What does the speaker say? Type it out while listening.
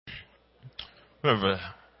We have a,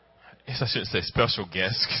 I guess I shouldn't say special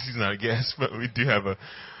guest because he's not a guest, but we do have it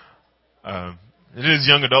is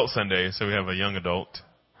Young Adult Sunday, so we have a young adult.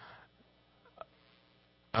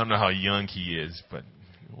 I don't know how young he is, but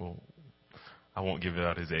I won't give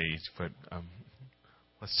out his age, but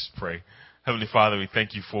let's just pray. Heavenly Father, we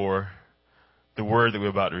thank you for the word that we're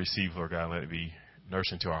about to receive, Lord God. Let it be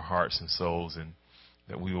nourishing to our hearts and souls, and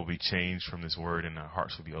that we will be changed from this word, and our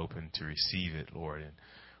hearts will be open to receive it, Lord. And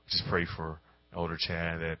we just pray for Elder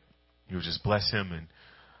Chad that you will just bless him and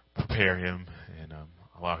prepare him and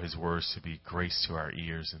allow his words to be grace to our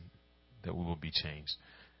ears, and that we will be changed.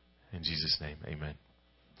 In Jesus' name, amen.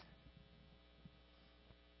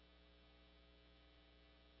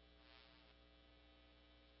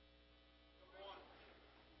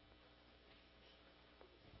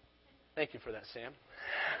 Thank you for that, Sam.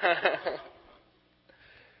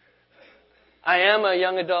 I am a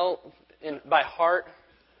young adult by heart,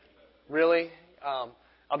 really.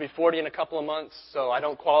 I'll be 40 in a couple of months, so I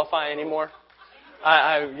don't qualify anymore.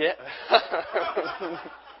 Yeah.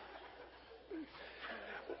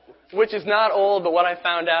 Which is not old, but what I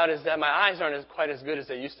found out is that my eyes aren't quite as good as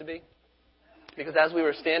they used to be. Because as we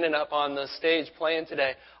were standing up on the stage playing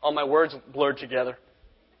today, all my words blurred together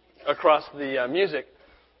across the music,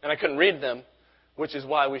 and I couldn't read them, which is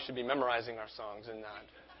why we should be memorizing our songs and not.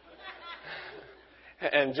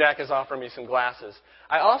 And Jack has offered me some glasses.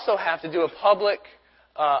 I also have to do a public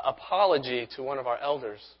apology to one of our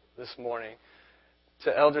elders this morning,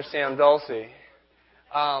 to Elder Sam Dulce.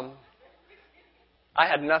 I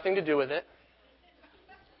had nothing to do with it.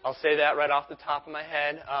 I'll say that right off the top of my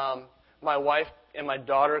head. My wife and my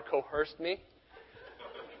daughter coerced me.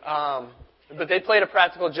 But they played a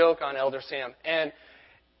practical joke on Elder Sam. And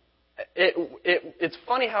it's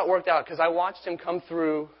funny how it worked out, because I watched him come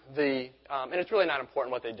through and it's really not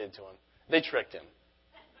important what they did to him. They tricked him.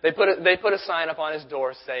 They put a sign up on his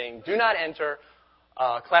door saying, "Do not enter,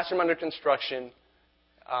 classroom under construction.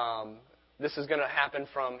 This is going to happen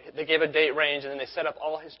from," they gave a date range, and then they set up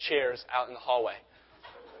all his chairs out in the hallway.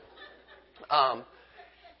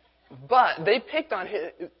 But they picked on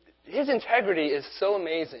his integrity is so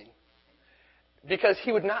amazing, because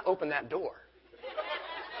he would not open that door.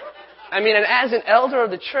 I mean, and as an elder of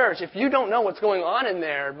the church, if you don't know what's going on in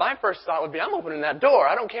there, my first thought would be, I'm opening that door.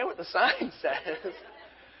 I don't care what the sign says.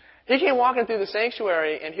 He came walking through the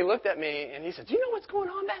sanctuary, and he looked at me, and he said, "Do you know what's going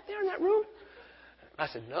on back there in that room?" I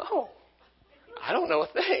said, "No, I don't know a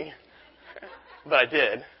thing." But I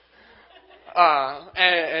did.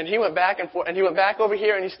 And he went back and forth, and he went back over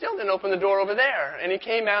here, and he still didn't open the door over there. And he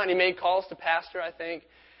came out, and he made calls to pastor, I think.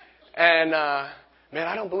 And, man,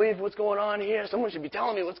 I don't believe what's going on here. Someone should be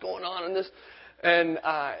telling me what's going on in this. And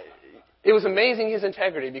it was amazing, his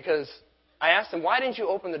integrity, because I asked him, "Why didn't you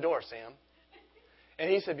open the door, Sam?" And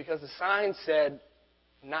he said, "Because the sign said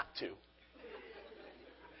not to."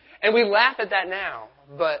 And we laugh at that now,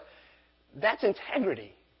 but that's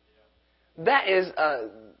integrity. That is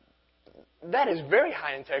very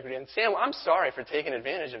high integrity. And Sam, I'm sorry for taking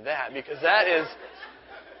advantage of that, because that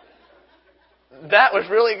was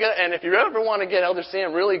really good. And if you ever want to get Elder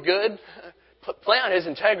Sam really good, play on his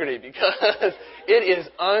integrity, because it is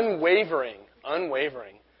unwavering.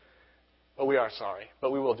 Unwavering. But we are sorry. But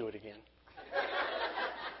we will do it again.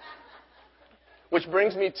 Which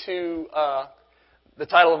brings me to the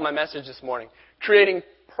title of my message this morning, Creating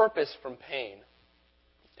Purpose from Pain.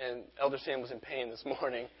 And Elder Sam was in pain this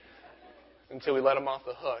morning until we let him off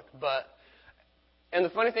the hook. And the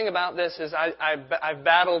funny thing about this is I've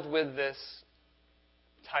battled with this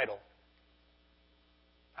title.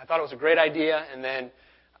 I thought it was a great idea, and then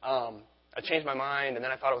I changed my mind, and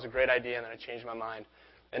then I thought it was a great idea, and then I changed my mind.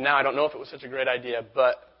 And now I don't know if it was such a great idea,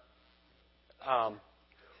 but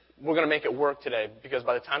we're going to make it work today, because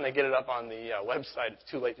by the time they get it up on the website, it's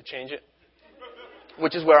too late to change it,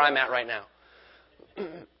 which is where I'm at right now.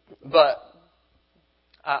 But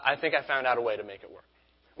I think I found out a way to make it work.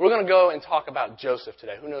 We're going to go and talk about Joseph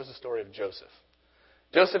today. Who knows the story of Joseph?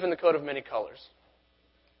 Joseph in the coat of many colors.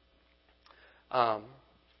 And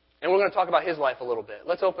we're going to talk about his life a little bit.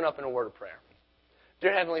 Let's open up in a word of prayer.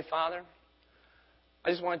 Dear Heavenly Father,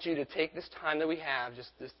 I just want you to take this time that we have,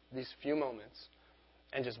 just these few moments,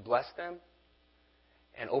 and just bless them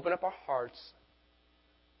and open up our hearts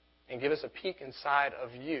and give us a peek inside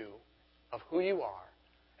of you, of who you are,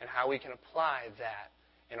 and how we can apply that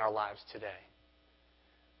in our lives today.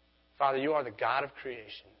 Father, you are the God of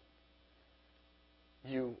creation.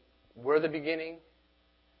 You were the beginning,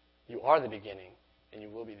 you are the beginning, and you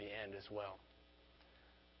will be the end as well.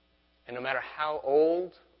 And no matter how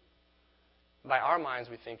old by our minds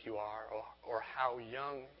we think you are, or how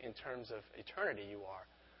young in terms of eternity you are,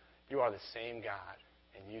 You are the same God,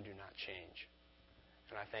 and you do not change.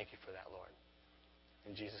 And I thank you for that, Lord.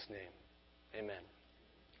 In Jesus' name, amen.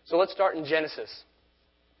 So let's start in Genesis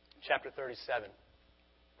chapter 37.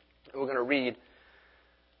 We're going to read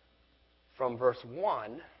from verse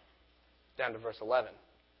 1 down to verse 11.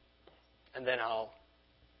 And then I'll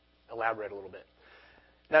elaborate a little bit.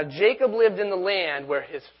 Now Jacob lived in the land where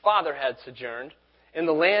his father had sojourned, in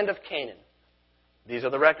the land of Canaan. These are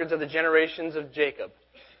the records of the generations of Jacob.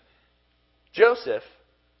 Joseph,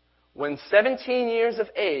 when 17 years of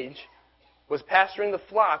age, was pasturing the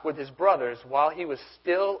flock with his brothers while he was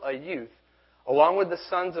still a youth, along with the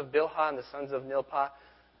sons of Bilhah and the sons of Nilpah,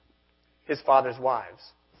 his father's wives.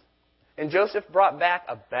 And Joseph brought back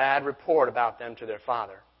a bad report about them to their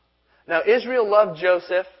father. Now Israel loved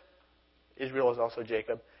Joseph. Israel is also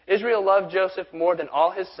Jacob. Israel loved Joseph more than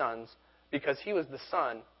all his sons because he was the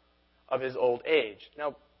son of his old age.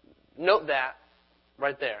 Now, note that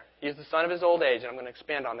right there. He is the son of his old age, and I'm going to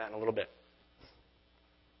expand on that in a little bit.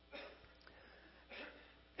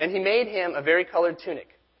 And he made him a varicolored tunic.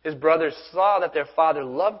 His brothers saw that their father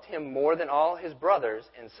loved him more than all his brothers,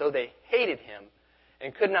 and so they hated him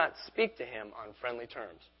and could not speak to him on friendly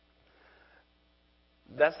terms.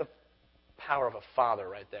 That's the power of a father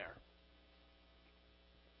right there.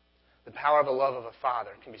 The power of the love of a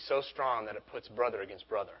father can be so strong that it puts brother against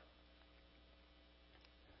brother.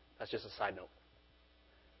 That's just a side note.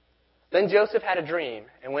 Then Joseph had a dream,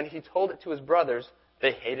 and when he told it to his brothers,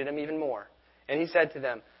 they hated him even more. And he said to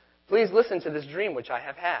them, "Please listen to this dream which I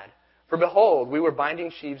have had. For behold, we were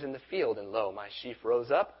binding sheaves in the field, and lo, my sheaf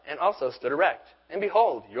rose up and also stood erect. And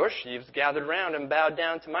behold, your sheaves gathered round and bowed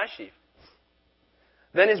down to my sheaf."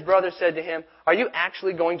 Then his brothers said to him, "Are you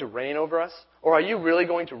actually going to reign over us? Or are you really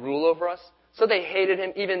going to rule over us?" So they hated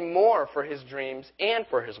him even more for his dreams and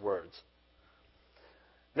for his words.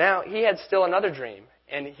 Now he had still another dream,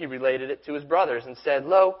 and he related it to his brothers and said,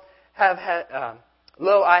 Lo,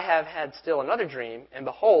 I have had still another dream, and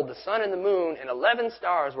behold, the sun and the moon and 11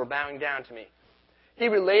 stars were bowing down to me. He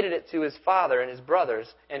related it to his father and his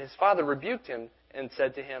brothers, and his father rebuked him and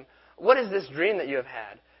said to him, "What is this dream that you have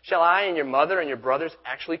had? Shall I and your mother and your brothers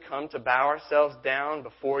actually come to bow ourselves down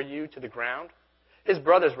before you to the ground?" His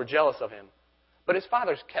brothers were jealous of him, but his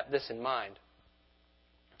fathers kept this in mind.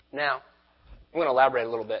 Now, I'm going to elaborate a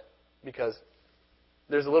little bit because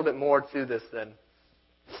there's a little bit more to this than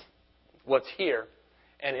what's here,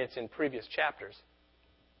 and it's in previous chapters.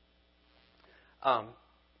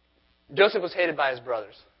 Joseph was hated by his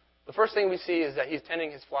brothers. The first thing we see is that he's tending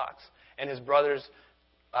his flocks, and his brothers,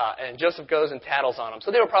 and Joseph goes and tattles on them.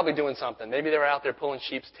 So they were probably doing something. Maybe they were out there pulling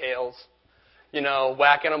sheep's tails,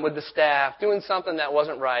 whacking them with the staff, doing something that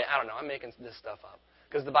wasn't right. I don't know. I'm making this stuff up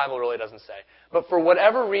because the Bible really doesn't say. But for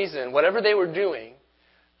whatever reason, whatever they were doing,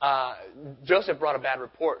 Joseph brought a bad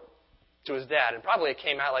report to his dad. And probably it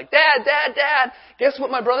came out like, Dad, guess what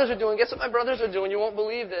my brothers are doing? Guess what my brothers are doing? You won't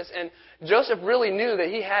believe this. And Joseph really knew that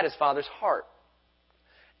he had his father's heart.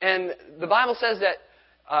 And the Bible says that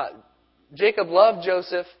Jacob loved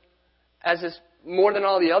Joseph as more than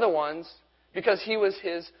all the other ones because he was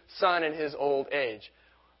his son in his old age.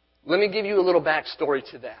 Let me give you a little backstory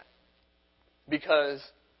to that. Because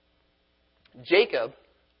Jacob,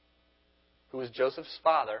 who was Joseph's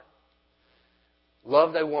father,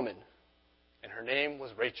 loved a woman, and her name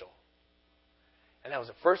was Rachel. And that was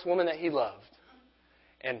the first woman that he loved.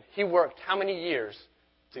 And he worked how many years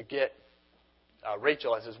to get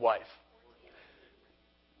Rachel as his wife?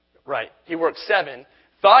 Right. He worked 7.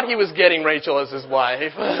 Thought he was getting Rachel as his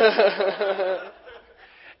wife.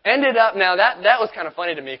 Ended up, now that was kind of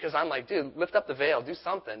funny to me because I'm like, dude, lift up the veil, do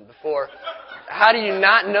something before. How do you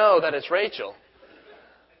not know that it's Rachel?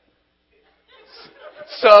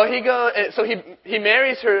 So he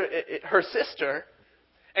marries her sister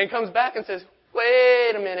and comes back and says,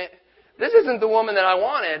 wait a minute, this isn't the woman that I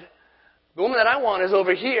wanted. The woman that I want is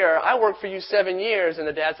over here. I worked for you 7 years. And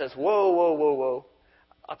the dad says, whoa.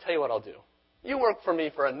 I'll tell you what I'll do. You work for me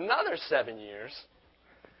for another 7 years,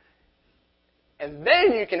 and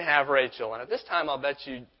then you can have Rachel. And at this time, I'll bet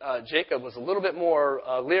you Jacob was a little bit more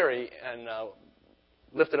leery and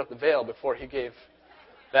lifted up the veil before he gave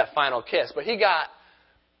that final kiss. But he got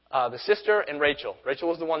the sister and Rachel. Rachel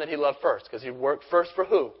was the one that he loved first because he worked first for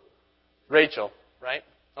who? Rachel, right?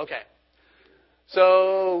 Okay.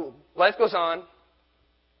 So life goes on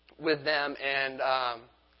with them, and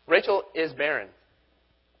Rachel is barren.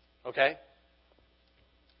 Okay?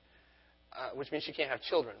 Which means she can't have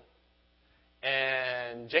children.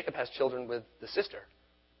 And Jacob has children with the sister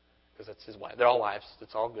because that's his wife. They're all wives.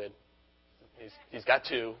 It's all good. He's got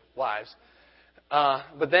 2 wives.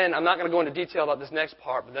 But then, I'm not going to go into detail about this next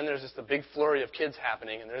part, but then there's just a big flurry of kids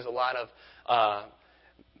happening, and there's a lot of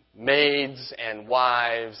maids and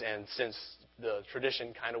wives, and since the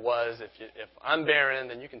tradition kind of was, if I'm barren,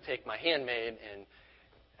 then you can take my handmaid and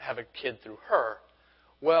have a kid through her.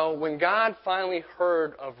 Well, when God finally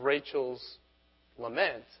heard of Rachel's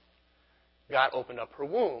lament, God opened up her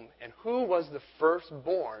womb. And who was the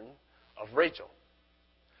firstborn of Rachel?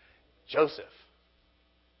 Joseph.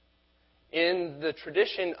 In the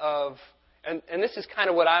tradition of, and this is kind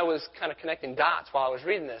of what I was kind of connecting dots while I was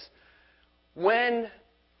reading this.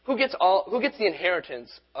 Who gets the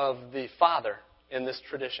inheritance of the father in this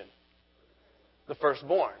tradition? The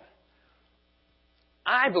firstborn.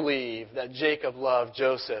 I believe that Jacob loved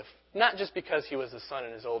Joseph, not just because he was the son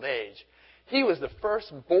in his old age. He was the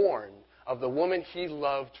firstborn of the woman he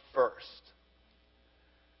loved first.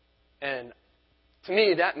 And to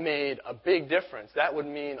me, that made a big difference. That would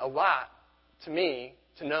mean a lot to me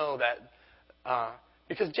to know that,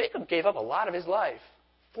 because Jacob gave up a lot of his life.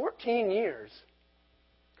 14 years.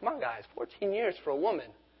 Come on, guys, 14 years for a woman.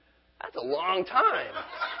 That's a long time.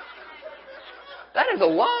 That is a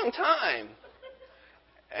long time.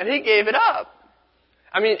 And he gave it up.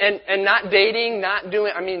 I mean, and not dating, not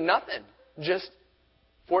doing, nothing. Just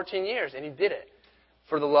 14 years. And he did it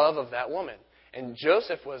for the love of that woman. And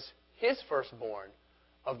Joseph was his firstborn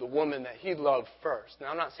of the woman that he loved first. Now,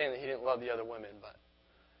 I'm not saying that he didn't love the other women, but,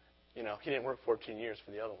 he didn't work 14 years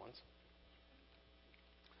for the other ones.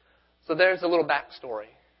 So there's a little backstory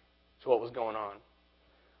to what was going on.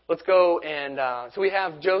 Let's go and, so we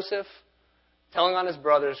have Joseph telling on his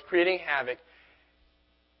brothers, creating havoc.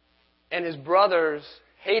 And his brothers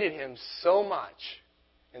hated him so much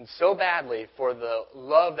and so badly for the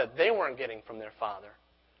love that they weren't getting from their father.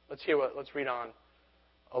 Let's read on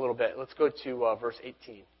a little bit. Let's go to verse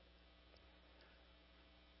 18.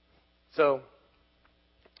 So,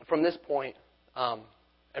 from this point,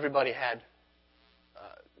 everybody had,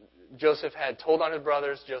 Joseph had told on his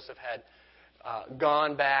brothers. Joseph had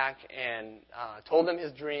gone back and told them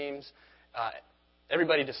his dreams.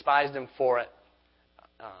 Everybody despised him for it.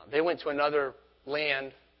 They went to another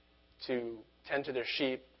land to tend to their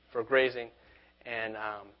sheep for grazing, and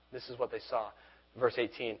this is what they saw. Verse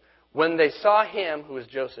 18. When they saw him, who was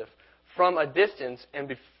Joseph, from a distance,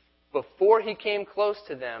 and before he came close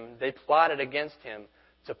to them, they plotted against him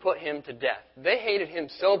to put him to death. They hated him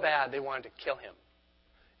so bad they wanted to kill him.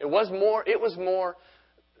 It was more,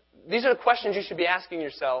 these are the questions you should be asking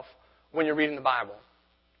yourself when you're reading the Bible.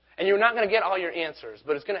 And you're not going to get all your answers,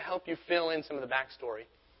 but it's going to help you fill in some of the backstory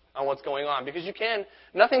on what's going on. Because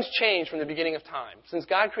nothing's changed from the beginning of time. Since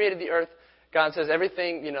God created the earth, God says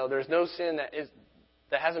everything, there's no sin that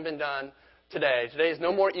hasn't been done today. Today is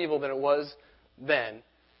no more evil than it was then.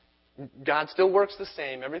 God still works the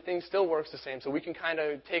same. Everything still works the same. So we can kind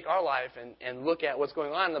of take our life and look at what's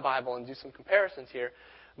going on in the Bible and do some comparisons here.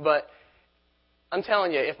 But I'm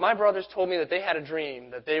telling you, if my brothers told me that they had a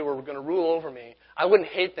dream, that they were going to rule over me, I wouldn't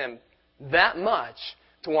hate them that much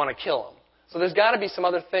to want to kill them. So there's got to be some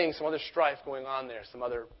other things, some other strife going on there, some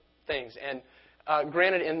other things. And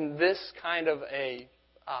granted, in this kind of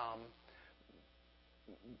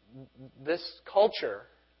this culture,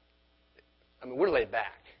 we're laid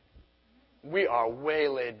back. We are way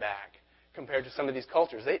laid back compared to some of these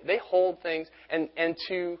cultures. They hold things, and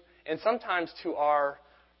sometimes to our,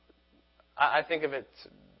 I think of it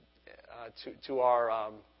to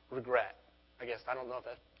our regret. I guess I don't know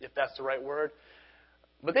if that's the right word,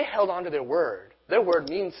 but they held on to their word. Their word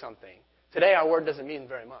means something. Today, our word doesn't mean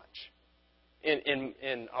very much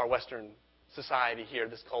in our Western society here,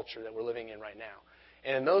 this culture that we're living in right now.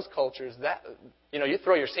 And in those cultures, that you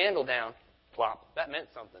throw your sandal down, plop. That meant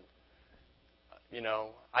something.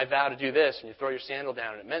 I vow to do this, and you throw your sandal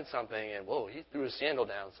down, and it meant something, and whoa, he threw his sandal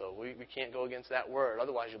down, so we can't go against that word.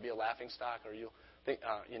 Otherwise, you'll be a laughing stock, or you'll think,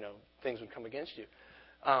 things would come against you.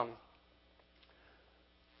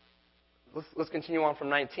 Let's continue on from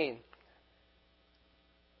 19.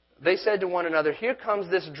 They said to one another, "Here comes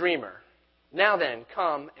this dreamer. Now then,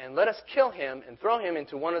 come and let us kill him and throw him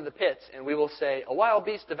into one of the pits, and we will say, 'A wild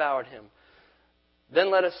beast devoured him.' Then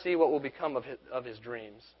let us see what will become of his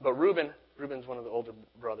dreams." But Reuben's one of the older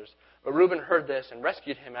brothers. But Reuben heard this and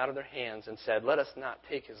rescued him out of their hands and said, "Let us not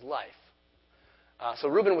take his life." So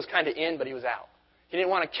Reuben was kind of in, but he was out. He didn't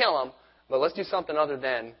want to kill him, but let's do something other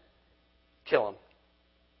than kill him.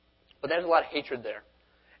 But there's a lot of hatred there.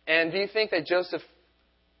 And do you think that Joseph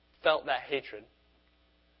felt that hatred?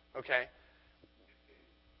 Okay.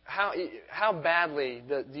 How badly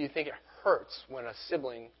do you think it hurts when a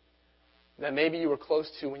sibling that maybe you were close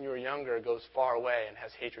to when you were younger goes far away and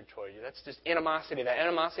has hatred toward you. That's just animosity. That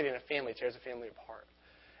animosity in a family tears a family apart.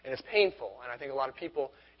 And it's painful. And I think a lot of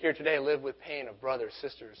people here today live with pain of brothers,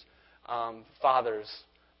 sisters, fathers,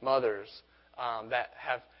 mothers that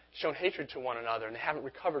have shown hatred to one another, and they haven't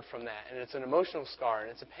recovered from that. And it's an emotional scar, and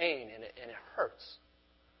it's a pain, and it hurts.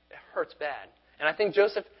 It hurts bad. And I think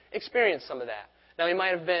Joseph experienced some of that. Now, he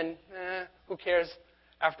might have been, who cares?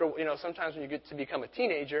 After, sometimes when you get to become a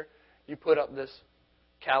teenager, you put up this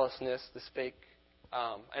callousness, this fake,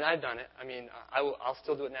 and I've done it. I mean, I'll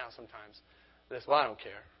still do it now sometimes. I don't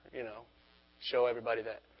care, show everybody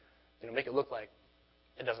that, make it look like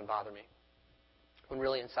it doesn't bother me. When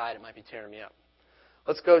really inside it might be tearing me up.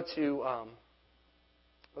 Let's go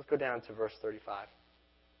down to verse 35,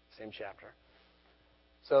 same chapter.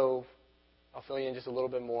 So I'll fill you in just a little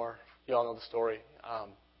bit more. You all know the story.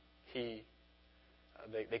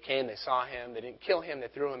 They came, they saw him, they didn't kill him, they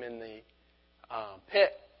threw him in the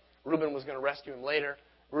pit. Reuben was going to rescue him later.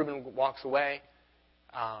 Reuben walks away.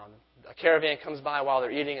 A caravan comes by while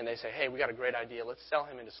they're eating, and they say, hey, we got a great idea. Let's sell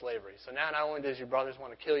him into slavery. So now not only does your brothers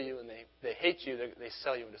want to kill you and they hate you, they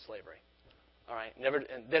sell you into slavery. All right? And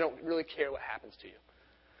they don't really care what happens to you.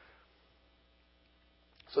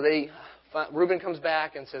 So Reuben comes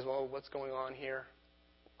back and says, well, what's going on here?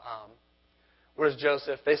 Where's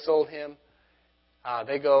Joseph? They sold him.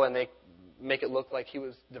 They go and they make it look like he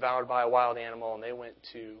was devoured by a wild animal, and they went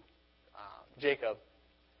to Jacob,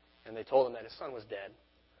 and they told him that his son was dead.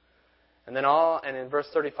 And in verse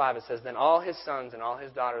 35 it says, then all his sons and all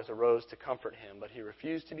his daughters arose to comfort him, but he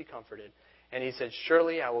refused to be comforted. And he said,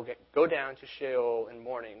 surely I will go down to Sheol in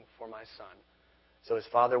mourning for my son. So his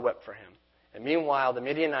father wept for him. And meanwhile, the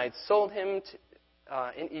Midianites sold him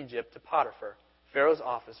in Egypt to Potiphar, Pharaoh's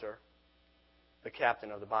officer, the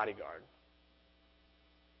captain of the bodyguard.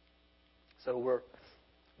 So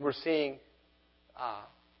we're seeing, are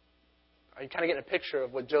you kind of getting a picture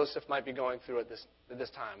of what Joseph might be going through at this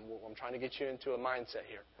time? I'm trying to get you into a mindset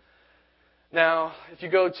here. Now, if you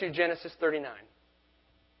go to Genesis 39,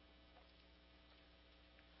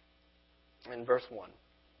 in verse 1.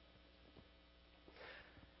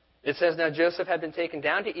 It says, now Joseph had been taken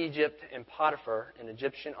down to Egypt, and Potiphar, an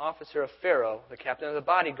Egyptian officer of Pharaoh, the captain of the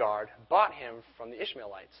bodyguard, bought him from the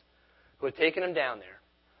Ishmaelites, who had taken him down there.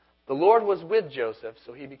 The Lord was with Joseph,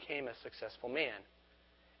 so he became a successful man.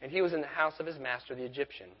 And he was in the house of his master, the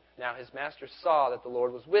Egyptian. Now his master saw that the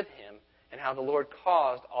Lord was with him, and how the Lord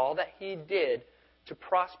caused all that he did to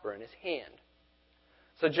prosper in his hand.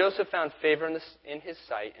 So Joseph found favor in his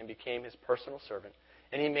sight and became his personal servant.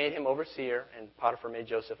 And he made him overseer, and Potiphar made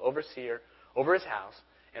Joseph overseer over his house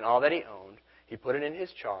and all that he owned. He put it in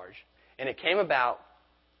his charge. And it came about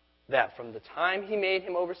that from the time he made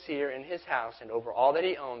him overseer in his house and over all that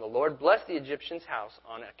he owned, the Lord blessed the Egyptian's house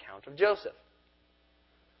on account of Joseph.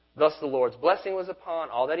 Thus the Lord's blessing was upon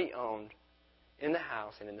all that he owned in the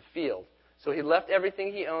house and in the field. So he left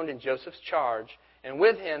everything he owned in Joseph's charge, and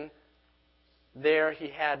with him there he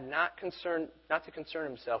had not to concern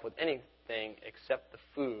himself with anything except the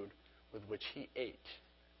food with which he ate.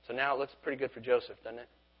 So now it looks pretty good for Joseph, doesn't it?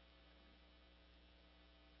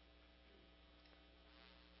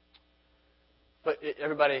 But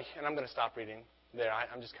everybody, and I'm going to stop reading there.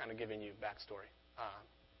 I'm just kind of giving you backstory,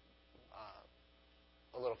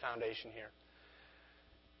 a little foundation here.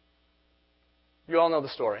 You all know the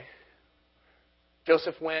story.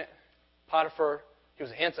 Joseph went. Potiphar, he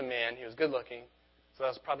was a handsome man. He was good looking. So that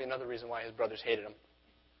was probably another reason why his brothers hated him.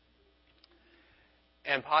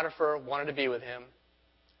 And Potiphar wanted to be with him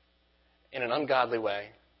in an ungodly way.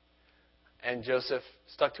 And Joseph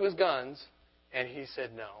stuck to his guns, and he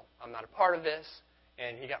said, no, I'm not a part of this.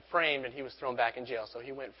 And he got framed, and he was thrown back in jail. So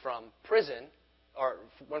he went from prison, or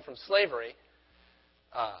went from slavery,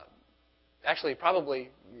 actually probably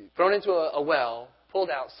thrown into a well, pulled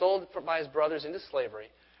out, sold by his brothers into slavery.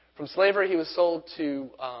 From slavery, he was sold to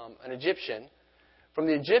an Egyptian. From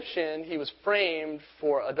the Egyptian, he was framed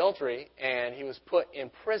for adultery, and he was put in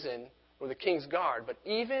prison with the king's guard. But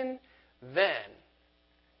even then,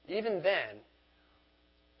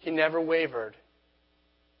 he never wavered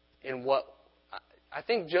in what... I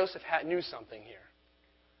think Joseph knew something here.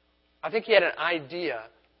 I think he had an idea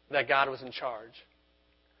that God was in charge.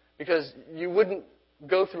 Because you wouldn't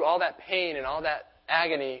go through all that pain and all that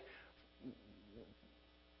agony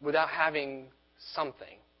without having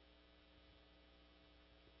something.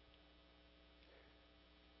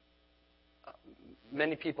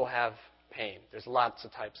 Many people have pain. There's lots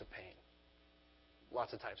of types of pain.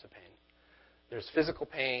 Lots of types of pain. There's physical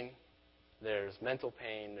pain. There's mental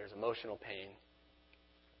pain. There's emotional pain.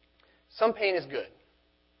 Some pain is good.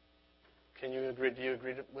 Can you agree? Do you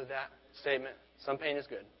agree with that statement? Some pain is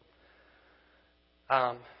good.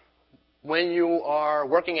 When you are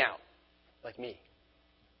working out, like me.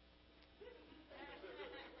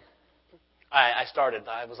 I started.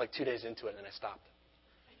 I was like 2 days into it, and then I stopped.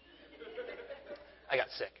 I got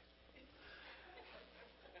sick.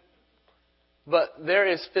 But there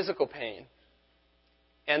is physical pain.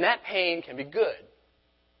 And that pain can be good.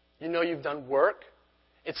 You know you've done work.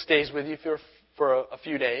 It stays with you for a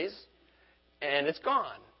few days. And it's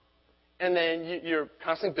gone. And then you're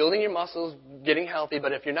constantly building your muscles, getting healthy.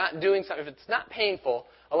 But if you're not doing something, if it's not painful,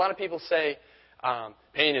 a lot of people say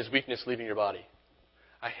pain is weakness leaving your body.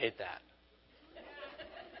 I hate that.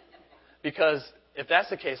 Because if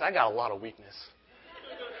that's the case, I got a lot of weakness.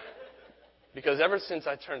 Because ever since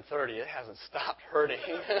I turned 30, it hasn't stopped hurting.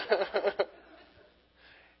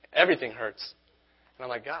 Everything hurts. And I'm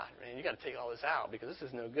like, God, man, you got to take all this out because this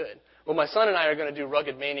is no good. Well, my son and I are going to do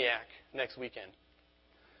Rugged Maniac next weekend.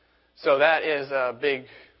 So that is a big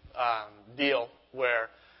deal where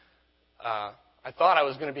I thought I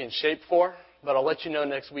was going to be in shape for, but I'll let you know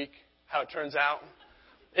next week how it turns out.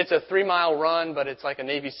 It's a 3-mile run, but it's like a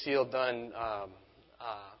Navy SEAL done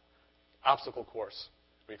obstacle course.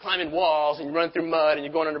 Where you're climbing walls and you run through mud and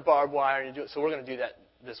you're going under barbed wire and you do it. So we're going to do that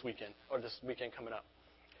this weekend or this weekend coming up.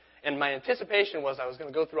 And my anticipation was I was going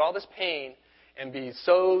to go through all this pain and be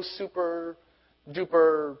so super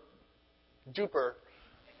duper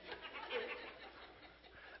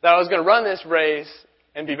that I was going to run this race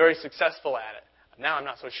and be very successful at it. Now I'm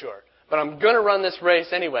not so sure. But I'm going to run this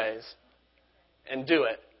race anyways and do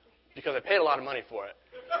it because I paid a lot of money for it.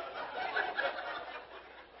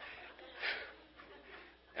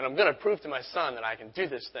 And I'm going to prove to my son that I can do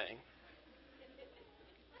this thing.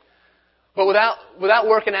 But without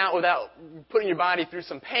working out, without putting your body through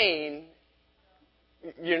some pain,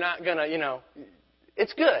 you're not going to,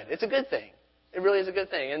 it's good. It's a good thing. It really is a good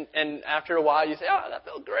thing. And after a while, you say, oh, that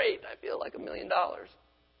felt great. I feel like $1 million.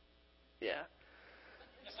 Yeah.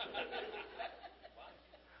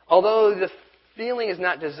 Although the feeling is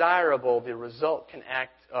not desirable, the result can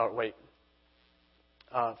act,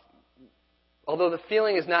 although the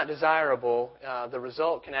feeling is not desirable, the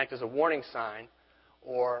result can act as a warning sign,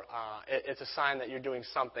 or it's a sign that you're doing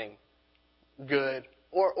something good,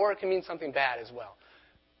 or it can mean something bad as well.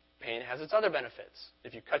 Pain has its other benefits.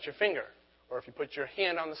 If you cut your finger, or if you put your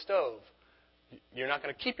hand on the stove, you're not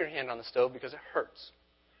going to keep your hand on the stove because it hurts.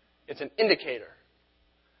 It's an indicator.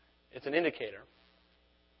 It's an indicator.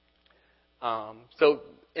 So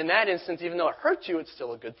in that instance, even though it hurts you, it's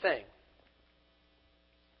still a good thing.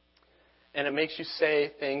 And it makes you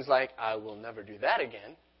say things like, I will never do that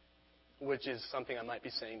again, which is something I might be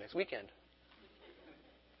saying next weekend.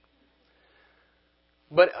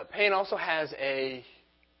 But pain also has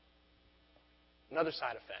another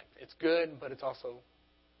side effect. It's good, but it's also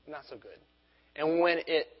not so good. And when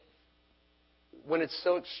it's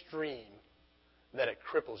so extreme that it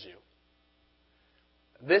cripples you,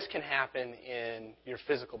 this can happen in your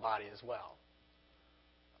physical body as well.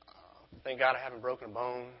 Thank God I haven't broken a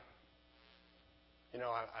bone.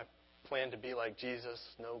 I plan to be like Jesus,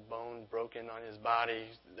 no bone broken on his body.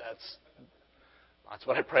 That's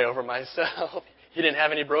what I pray over myself. He didn't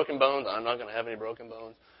have any broken bones. I'm not going to have any broken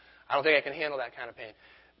bones. I don't think I can handle that kind of pain.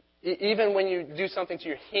 Even when you do something to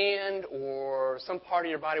your hand or some part of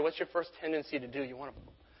your body, what's your first tendency to do? You want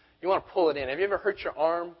to pull it in. Have you ever hurt your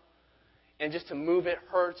arm? And just to move it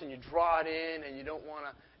hurts, and you draw it in, and you don't want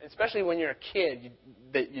to. Especially when you're a kid,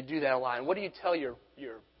 you do that a lot. And what do you tell your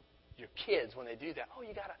kids when they do that? Oh,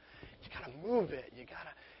 you gotta move it. You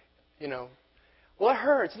gotta, well, it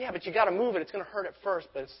hurts. Yeah, but you gotta move it. It's going to hurt at first,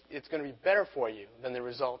 but it's going to be better for you than the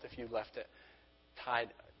result if you left it tied,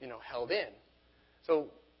 held in. So,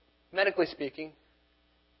 medically speaking,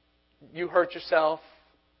 you hurt yourself.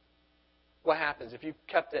 What happens if you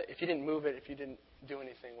kept it? If you didn't move it, if you didn't do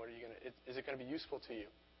anything, what are you going to? Is it going to be useful to you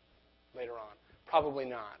later on? Probably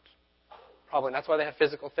not. Probably. That's why they have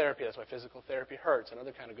physical therapy. That's why physical therapy hurts.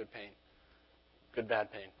 Another kind of good pain. Good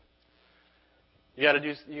bad pain. You got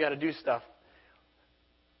to do stuff.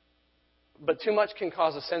 But too much can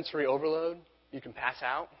cause a sensory overload. You can pass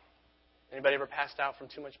out. Anybody ever passed out from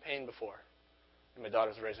too much pain before? And my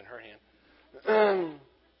daughter's raising her hand.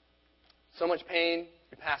 So much pain,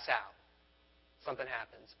 you pass out. Something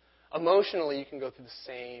happens. Emotionally, you can go through the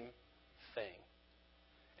same thing.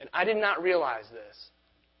 And I did not realize this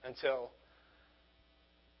until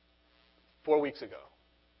 4 weeks ago.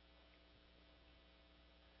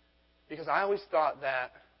 Because I always thought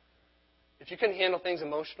that if you couldn't handle things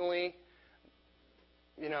emotionally,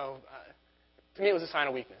 to me it was a sign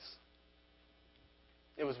of weakness.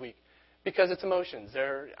 It was weak. Because it's emotions.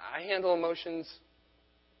 I handle emotions.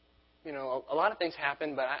 A lot of things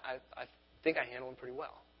happen, but I think I handle them pretty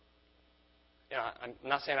well. I'm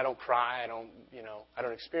not saying I don't cry. I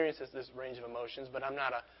don't experience this range of emotions, but I'm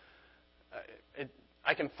not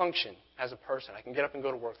I can function as a person. I can get up and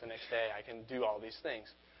go to work the next day. I can do all these things.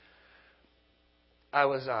 I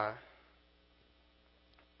was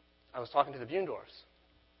talking to the Bundors,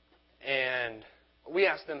 and we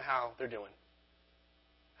asked them how they're doing,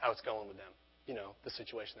 how it's going with them, the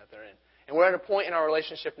situation that they're in. And we're at a point in our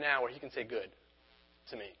relationship now where he can say good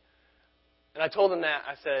to me. And I told him that.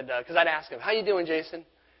 I said, because I'd ask him, how you doing, Jason?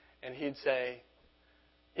 And he'd say,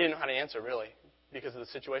 he didn't know how to answer, really, because of the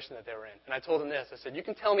situation that they were in. And I told him this. I said, you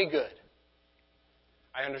can tell me good.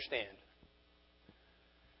 I understand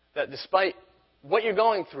that despite what you're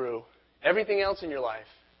going through, everything else in your life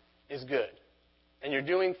is good. And you're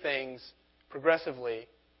doing things progressively,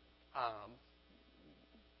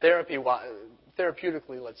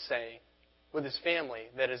 therapeutically, let's say, with his family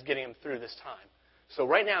that is getting him through this time. So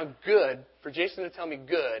right now, good, for Jason to tell me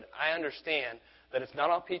good, I understand that it's not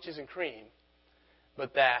all peaches and cream,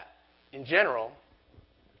 but that, in general,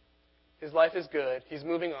 his life is good. He's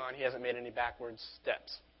moving on. He hasn't made any backwards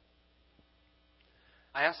steps.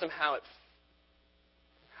 I asked him how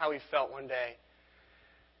he felt one day.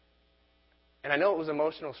 And I know it was an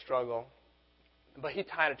emotional struggle, but he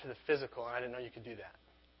tied it to the physical, and I didn't know you could do that.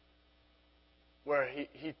 Where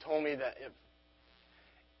he told me that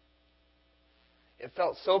it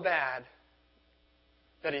felt so bad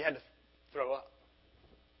that he had to throw up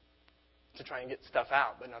to try and get stuff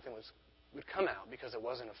out, but nothing would come out because it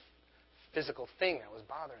wasn't a physical thing that was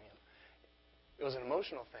bothering him. It was an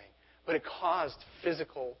emotional thing, but it caused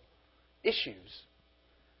physical issues.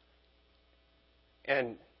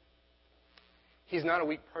 And he's not a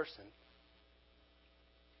weak person.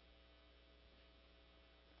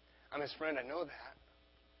 I'm his friend, I know that.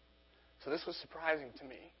 So this was surprising to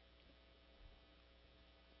me.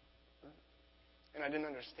 And I didn't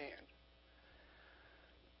understand.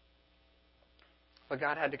 But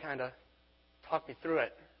God had to kind of talk me through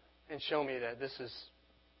it and show me that this is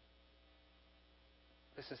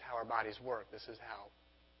how our bodies work. This is how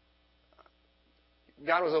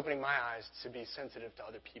God was opening my eyes to be sensitive to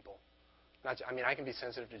other people. I can be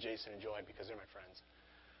sensitive to Jason and Joy because they're my friends.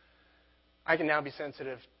 I can now be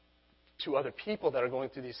sensitive to other people that are going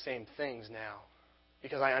through these same things now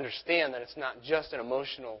because I understand that it's not just an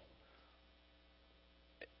emotional.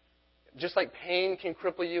 Just like pain can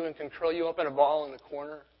cripple you and can curl you up in a ball in the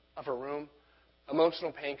corner of a room,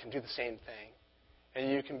 emotional pain can do the same thing.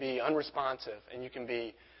 And you can be unresponsive, and you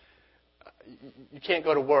can't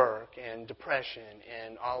go to work, and depression,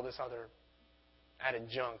 and all this other added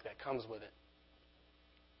junk that comes with it.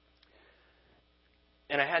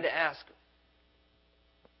 And I had to ask,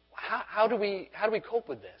 how do we cope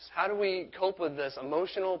with this? How do we cope with this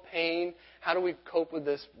emotional pain? How do we cope with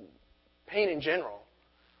this pain in general?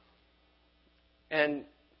 And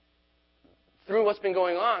through what's been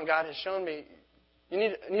going on, God has shown me you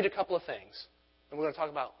need a couple of things. And we're going to talk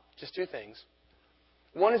about just two things.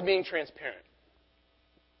 One is being transparent.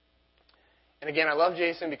 And again, I love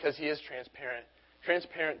Jason because he is transparent.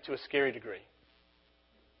 Transparent to a scary degree.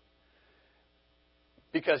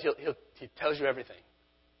 Because he tells you everything.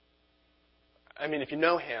 If you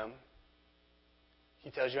know him, he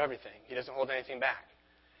tells you everything. He doesn't hold anything back.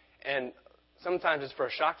 And sometimes it's for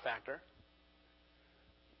a shock factor.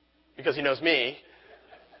 Because he knows me.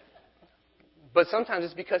 But sometimes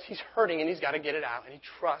it's because he's hurting and he's got to get it out, and he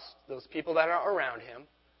trusts those people that are around him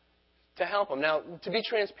to help him. Now, to be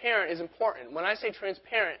transparent is important. When I say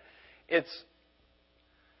transparent, it's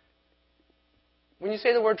when you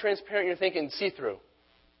say the word transparent, you're thinking see-through,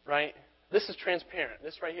 right? This is transparent.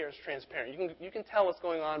 This right here is transparent. You can tell what's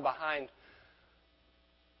going on behind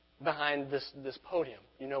this podium.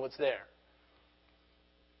 You know what's there.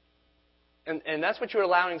 And that's what you're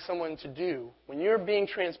allowing someone to do. When you're being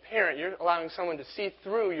transparent, you're allowing someone to see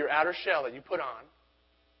through your outer shell that you put on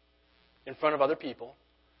in front of other people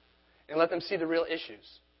and let them see the real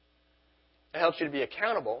issues. It helps you to be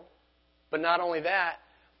accountable, but not only that,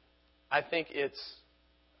 I think it's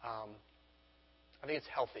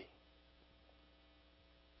healthy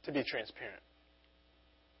to be transparent.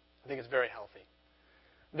 I think it's very healthy.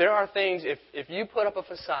 There are things, if you put up a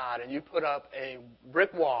facade and you put up a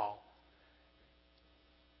brick wall,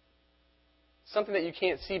 something that you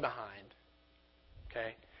can't see behind,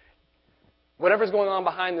 okay? Whatever's going on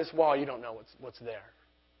behind this wall, you don't know what's there.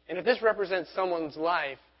 And if this represents someone's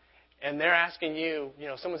life, and they're asking you,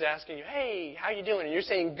 someone's asking you, hey, how you doing? And you're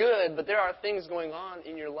saying good, but there are things going on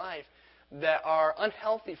in your life that are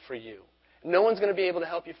unhealthy for you. No one's going to be able to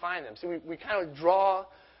help you find them. So we kind of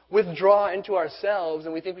withdraw into ourselves,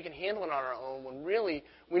 and we think we can handle it on our own, when really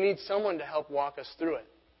we need someone to help walk us through it.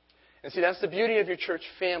 And see, that's the beauty of your church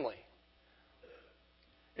family.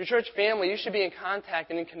 Your church family, you should be in contact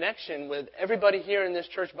and in connection with everybody here in this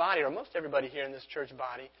church body, or most everybody here in this church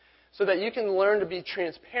body, so that you can learn to be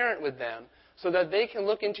transparent with them, so that they can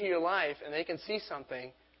look into your life and they can see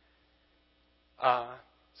something,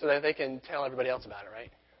 so that they can tell everybody else about it,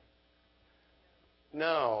 right?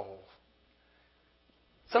 No.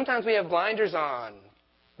 Sometimes we have blinders on.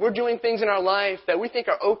 We're doing things in our life that we think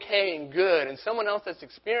are okay and good, and someone else that's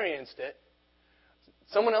experienced it,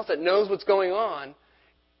 someone else that knows what's going on,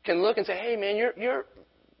 can look and say, hey, man,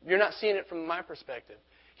 you're not seeing it from my perspective.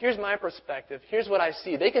 Here's my perspective. Here's what I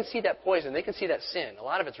see. They can see that poison. They can see that sin. A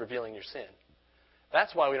lot of it's revealing your sin.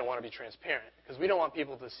 That's why we don't want to be transparent, because we don't want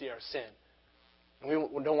people to see our sin. And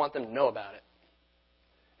we don't want them to know about it.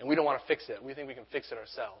 And we don't want to fix it. We think we can fix it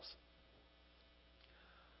ourselves.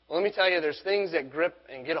 Well, let me tell you, there's things that grip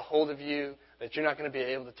and get a hold of you that you're not going to be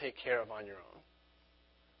able to take care of on your own.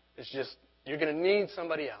 It's just, you're going to need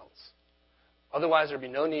somebody else. Otherwise, there'd be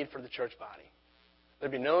no need for the church body.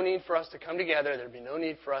 There'd be no need for us to come together. There'd be no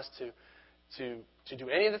need for us to do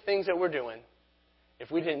any of the things that we're doing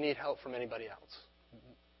if we didn't need help from anybody else.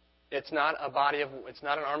 It's not it's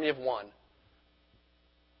not an army of one.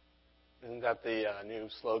 Isn't that the new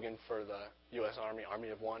slogan for the U.S. Army, Army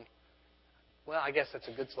of One? Well, I guess that's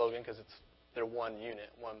a good slogan because they're one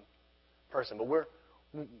unit, one person. But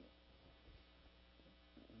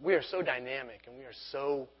we are so dynamic, and we are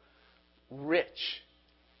so rich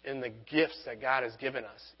in the gifts that God has given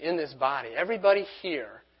us in this body. Everybody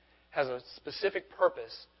here has a specific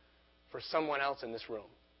purpose for someone else in this room.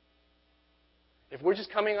 If we're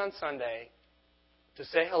just coming on Sunday to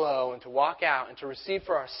say hello and to walk out and to receive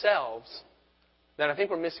for ourselves, then I think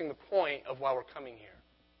we're missing the point of why we're coming here.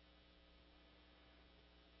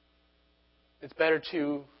 It's better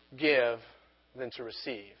to give than to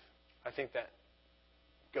receive. I think that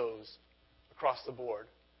goes across the board.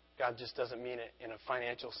 God just doesn't mean it in a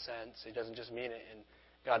financial sense. He doesn't just mean it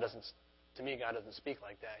to me, God doesn't speak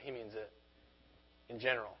like that. He means it in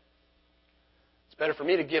general. It's better for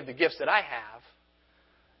me to give the gifts that I have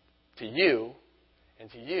to you and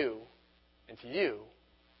to you and to you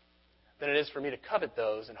than it is for me to covet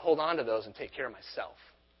those and hold on to those and take care of myself.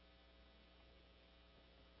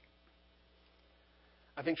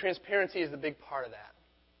 I think transparency is the big part of that.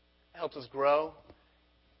 It helps us grow.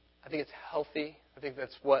 I think it's healthy. I think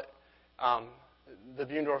that's what the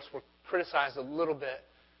Buendorfs were criticized a little bit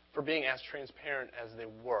for being as transparent as they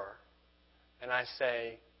were. And I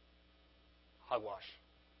say, hogwash.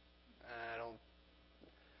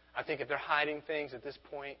 I think if they're hiding things at this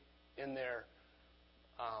point in their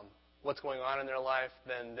what's going on in their life,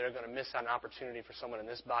 then they're going to miss out an opportunity for someone in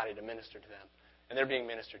this body to minister to them. And they're being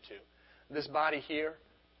ministered to. This body here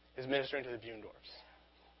is ministering to the Buendorfs.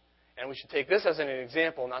 And we should take this as an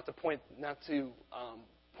example, not to point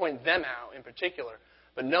them out in particular,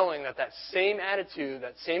 but knowing that same attitude,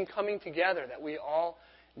 that same coming together that we all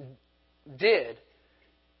did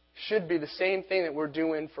should be the same thing that we're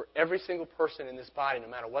doing for every single person in this body, no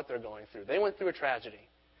matter what they're going through. They went through a tragedy.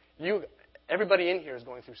 Everybody in here is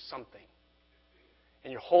going through something.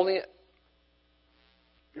 And you're holding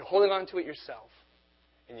on to it yourself,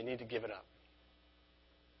 and you need to give it up.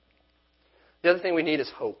 The other thing we need is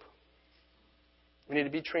hope. We need to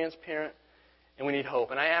be transparent, and we need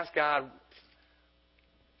hope. And I ask God,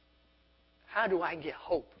 how do I get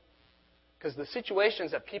hope? Because the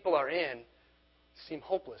situations that people are in seem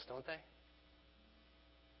hopeless, don't they?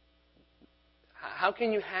 How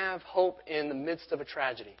can you have hope in the midst of a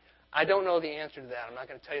tragedy? I don't know the answer to that. I'm not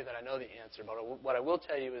going to tell you that I know the answer, but what I will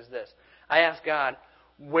tell you is this. I ask God,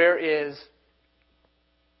 where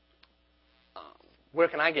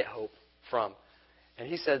can I get hope from? And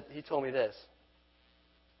He told me this.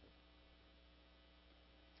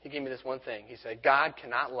 He gave me this one thing. He said, God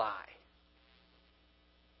cannot lie.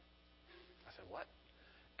 I said, what?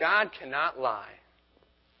 God cannot lie.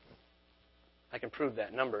 I can prove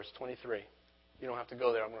that. Numbers 23. You don't have to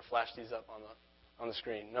go there. I'm going to flash these up on the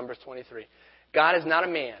screen. Numbers 23. God is not a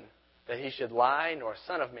man that He should lie, nor a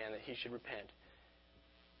son of man that He should repent.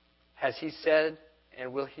 Has He said,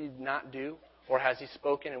 and will He not do? Or has He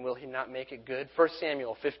spoken, and will He not make it good? 1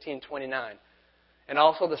 Samuel 15:29. And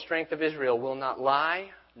also the strength of Israel will not lie,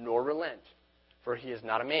 nor relent, for He is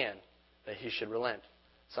not a man that He should relent.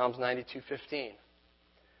 Psalms 92:15.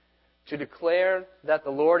 To declare that the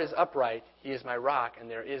Lord is upright, He is my rock, and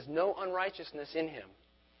there is no unrighteousness in Him.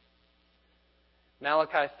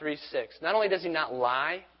 Malachi 3:6. Not only does He not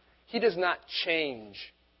lie, He does not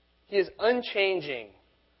change. He is unchanging.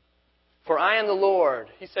 For I am the Lord.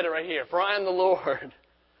 He said it right here. For I am the Lord.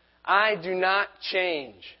 I do not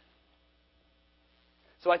change.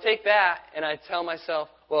 So I take that and I tell myself,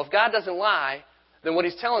 well, if God doesn't lie, then what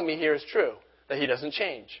He's telling me here is true, that He doesn't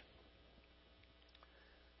change.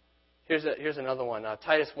 Here's another one,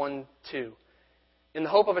 Titus 1:2. In the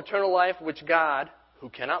hope of eternal life, which God, who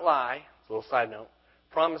cannot lie, it's a little side note,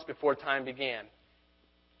 promised before time began.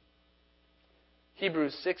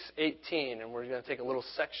 Hebrews 6:18, and we're going to take a little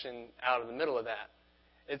section out of the middle of that.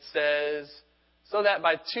 It says, so that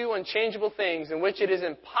by two unchangeable things in which it is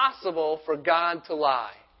impossible for God to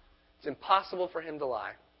lie. It's impossible for Him to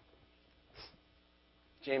lie.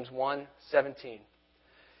 James 1:17.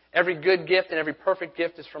 Every good gift and every perfect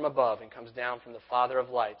gift is from above and comes down from the Father of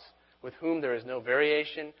lights, with whom there is no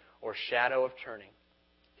variation or shadow of turning.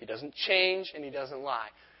 He doesn't change and He doesn't lie.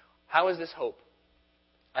 How is this hope?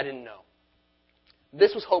 I didn't know.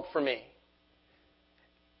 This was hope for me.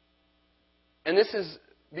 And this is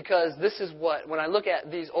because this is what, when I look at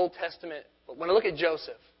these Old Testament, when I look at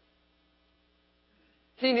Joseph,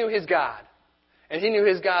 he knew his God. And he knew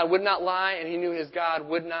his God would not lie, and he knew his God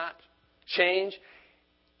would not change.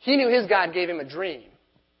 He knew his God gave him a dream.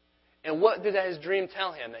 And what did his dream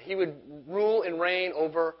tell him? That he would rule and reign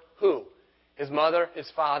over who? His mother, his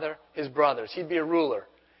father, his brothers. He'd be a ruler.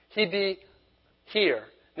 He'd be here.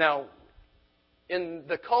 Now, in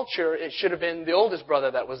the culture, it should have been the oldest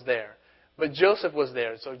brother that was there. But Joseph was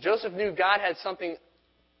there. So Joseph knew God had something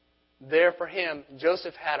there for him.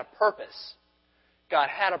 Joseph had a purpose. God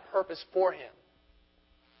had a purpose for him.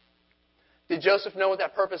 Did Joseph know what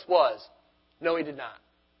that purpose was? No, he did not.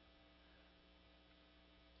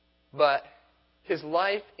 But his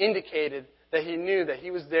life indicated that he knew that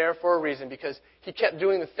he was there for a reason because he kept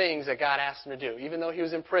doing the things that God asked him to do. Even though he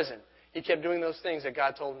was in prison, he kept doing those things that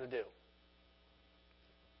God told him to do.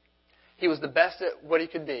 He was the best at what he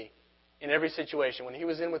could be in every situation. When he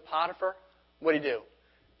was in with Potiphar, what did he do?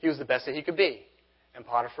 He was the best that he could be. And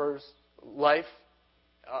Potiphar's life,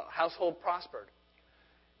 household prospered.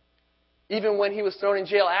 Even when he was thrown in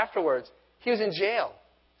jail afterwards, he was in jail.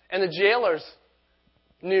 And the jailers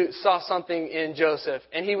saw something in Joseph,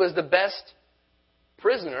 and he was the best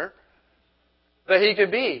prisoner that he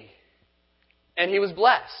could be. And he was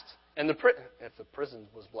blessed. And if the prison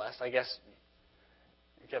was blessed, I guess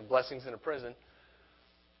you could have blessings in a prison.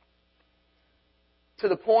 To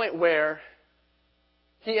the point where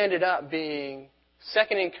he ended up being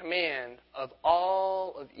second in command of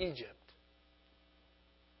all of Egypt.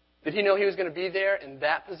 Did he know he was going to be there in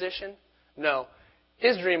that position? No.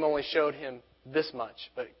 His dream only showed him this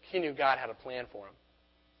much, but he knew God had a plan for him.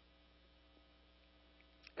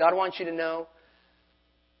 God wants you to know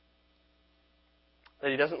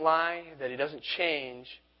that He doesn't lie, that He doesn't change,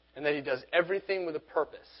 and that He does everything with a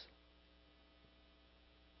purpose.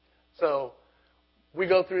 So, we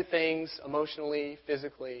go through things emotionally,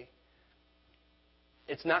 physically.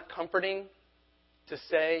 It's not comforting to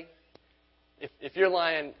say, if you're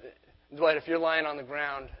lying, Dwight, if you're lying on the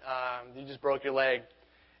ground, you just broke your leg,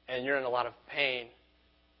 and you're in a lot of pain,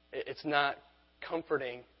 it's not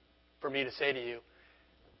comforting for me to say to you,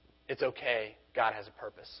 it's okay, God has a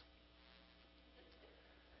purpose.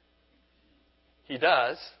 He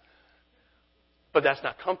does, but that's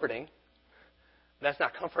not comforting. That's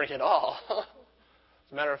not comforting at all.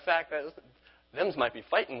 As a matter of fact, them's might be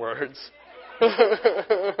fighting words.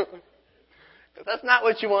 Because that's not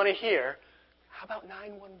what you want to hear. How about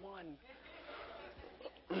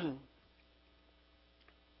 911?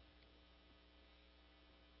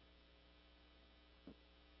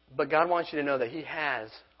 But God wants you to know that He has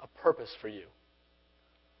a purpose for you.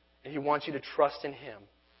 And He wants you to trust in Him.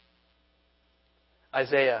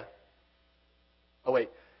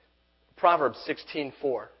 Proverbs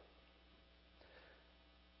 16:4.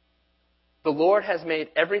 The Lord has made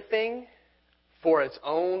everything for its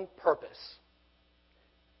own purpose,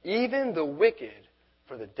 even the wicked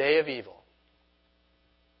for the day of evil.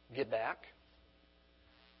 Get back?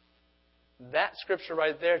 That scripture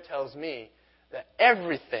right there tells me that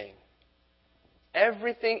everything,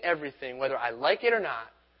 whether I like it or not,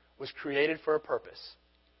 was created for a purpose.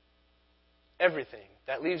 Everything.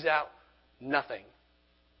 That leaves out nothing.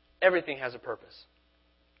 Everything has a purpose.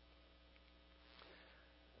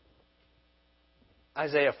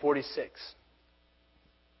 Isaiah 46,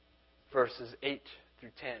 verses 8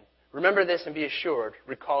 through 10. Remember this and be assured.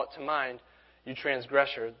 Recall it to mind, you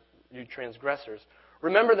transgressors.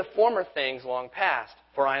 Remember the former things long past,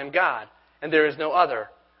 for I am God, and there is no other.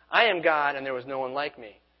 I am God, and there was no one like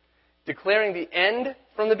me. Declaring the end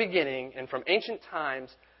from the beginning, and from ancient times,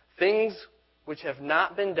 things which have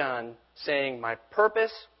not been done, saying, my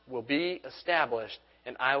purpose will be established,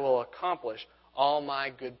 and I will accomplish all my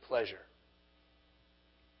good pleasure.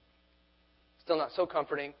 Still not so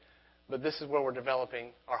comforting, but this is where we're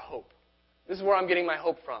developing our hope. This is where I'm getting my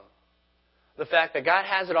hope from. The fact that God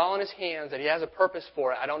has it all in His hands, that He has a purpose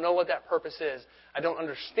for it. I don't know what that purpose is. I don't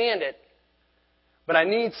understand it. But I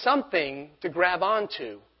need something to grab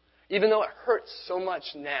onto, even though it hurts so much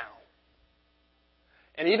now.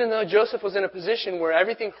 And even though Joseph was in a position where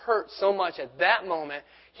everything hurt so much at that moment,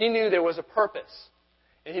 he knew there was a purpose.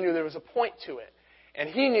 And he knew there was a point to it. And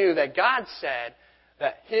he knew that God said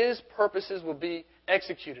that His purposes will be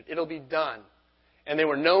executed. It'll be done. And they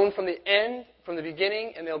were known from the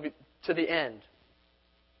beginning, and they'll be to the end.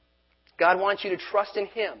 God wants you to trust in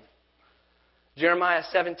Him. Jeremiah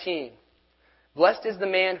 17. Blessed is the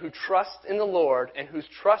man who trusts in the Lord and whose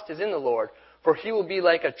trust is in the Lord, for he will be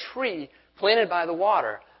like a tree planted by the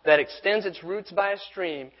water that extends its roots by a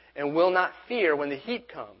stream and will not fear when the heat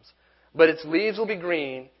comes. But its leaves will be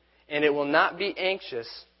green, and it will not be anxious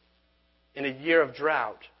in a year of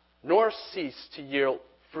drought, nor cease to yield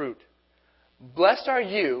fruit. Blessed are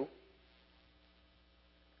you.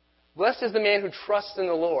 Blessed is the man who trusts in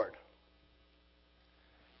the Lord.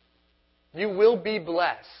 You will be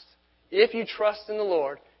blessed. If you trust in the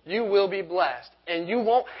Lord, you will be blessed. And you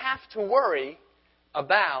won't have to worry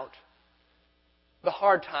about the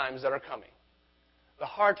hard times that are coming. The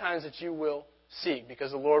hard times that you will see,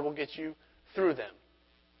 because the Lord will get you through them.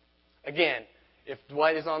 Again, if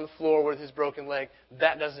Dwight is on the floor with his broken leg,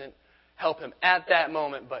 that doesn't help him at that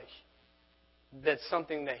moment, but that's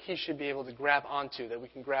something that he should be able to grab onto, that we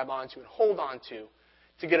can grab onto and hold onto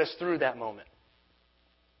to get us through that moment.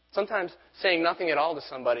 Sometimes saying nothing at all to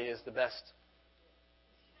somebody is the best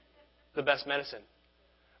medicine.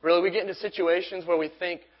 Really, we get into situations where we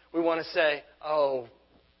think we want to say, "Oh,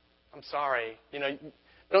 I'm sorry."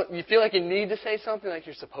 You feel like you need to say something, like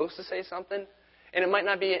you're supposed to say something, and it might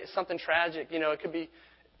not be something tragic. It could be.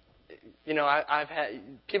 I've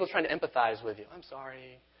had people trying to empathize with you. "I'm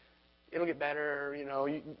sorry. It'll get better."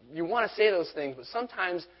 You want to say those things, but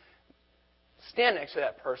sometimes stand next to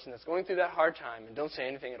that person that's going through that hard time and don't say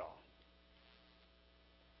anything at all.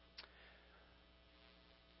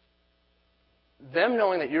 Them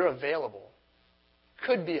knowing that you're available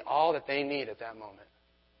could be all that they need at that moment.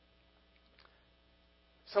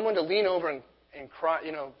 Someone to lean over and cry.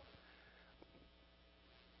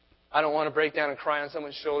 I don't want to break down and cry on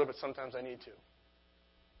someone's shoulder, but sometimes I need to.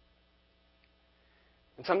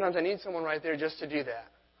 And sometimes I need someone right there just to do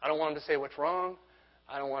that. I don't want them to say what's wrong.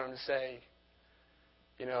 I don't want them to say,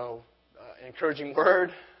 an encouraging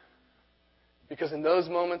word. Because in those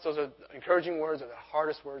moments, those encouraging words are the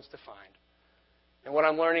hardest words to find. And what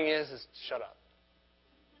I'm learning is shut up.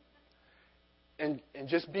 And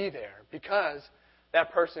just be there. Because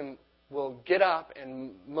that person will get up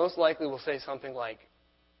and most likely will say something like,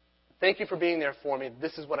 "Thank you for being there for me.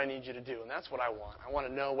 This is what I need you to do." And that's what I want. I want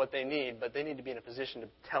to know what they need, but they need to be in a position to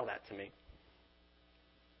tell that to me.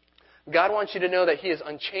 God wants you to know that He is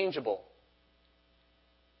unchangeable.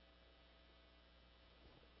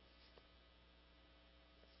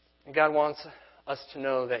 And God wants us to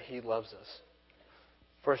know that He loves us.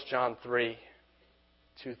 1 John 3,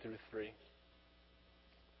 2-3.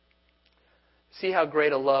 See how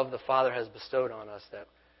great a love the Father has bestowed on us, that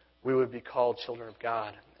we would be called children of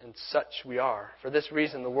God. And such we are. For this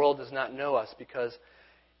reason, the world does not know us, because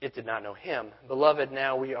it did not know Him. Beloved,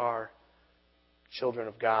 now we are children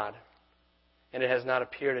of God. And it has not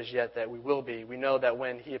appeared as yet that we will be. We know that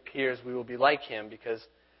when He appears, we will be like Him, because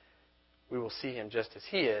we will see Him just as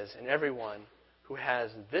He is. And everyone who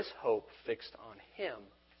has this hope fixed on Him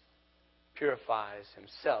purifies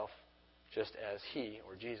himself just as He,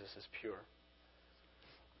 or Jesus, is pure.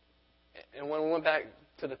 And when we went back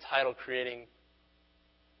to the title, Creating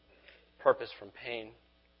Purpose from Pain,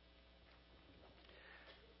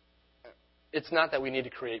 it's not that we need to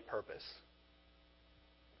create purpose.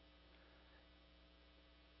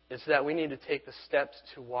 It's that we need to take the steps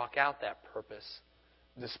to walk out that purpose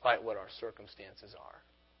despite what our circumstances are.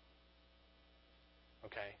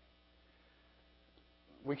 Okay?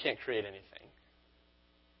 We can't create anything.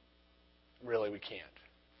 Really, we can't.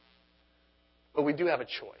 But we do have a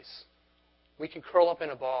choice. We can curl up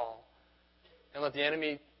in a ball and let the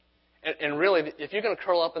enemy... And really, if you're going to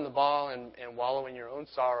curl up in the ball and wallow in your own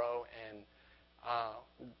sorrow and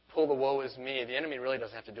pull the woe is me, the enemy really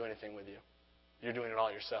doesn't have to do anything with you. You're doing it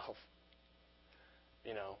all yourself.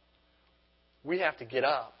 We have to get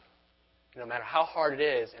up, no matter how hard it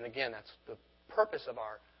is. And again, that's the purpose of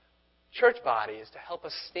our church body, is to help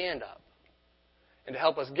us stand up and to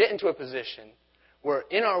help us get into a position where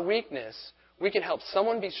in our weakness, we can help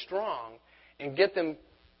someone be strong and get them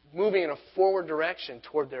moving in a forward direction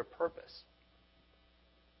toward their purpose.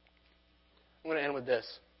 I'm going to end with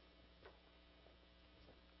this.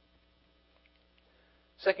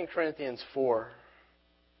 2 Corinthians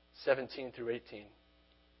 4:17 through 18.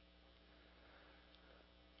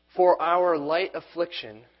 For our light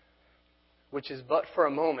affliction, which is but for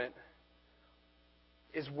a moment,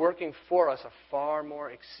 is working for us a far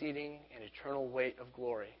more exceeding and eternal weight of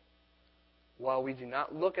glory, while we do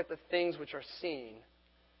not look at the things which are seen,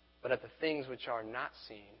 but at the things which are not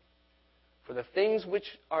seen. For the things which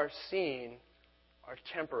are seen are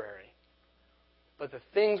temporary, but the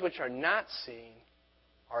things which are not seen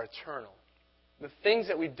are eternal. The things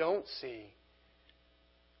that we don't see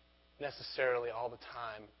necessarily all the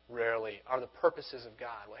time, rarely, are the purposes of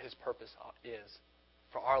God, what His purpose is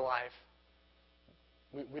for our life.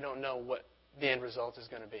 We don't know what the end result is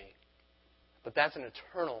going to be. But that's an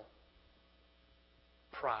eternal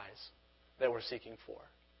prize that we're seeking for.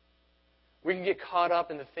 We can get caught up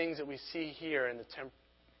in the things that we see here in the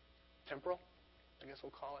temporal, I guess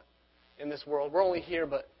we'll call it, in this world. We're only here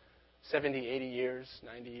but 70, 80 years,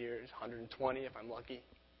 90 years, 120 if I'm lucky,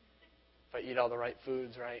 if I eat all the right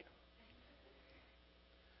foods, right?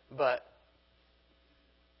 But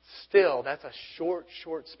still, that's a short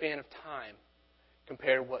span of time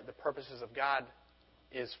compared to what the purposes of God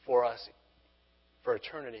is for us for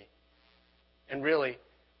eternity. And really,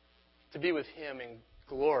 to be with Him in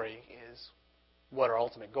glory is what our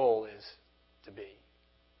ultimate goal is to be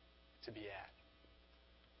at.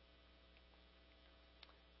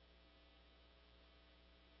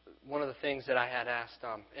 One of the things that I had asked,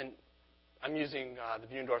 and I'm using the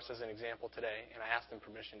Buendorfs as an example today, and I asked them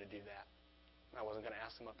permission to do that. I wasn't going to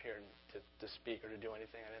ask them up here to speak or to do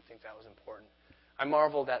anything. I didn't think that was important. I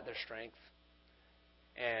marveled at their strength,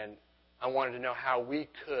 and I wanted to know how we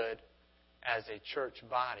could, as a church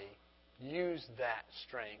body, use that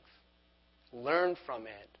strength, learn from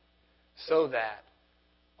it, so that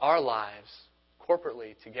our lives,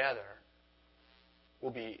 corporately together,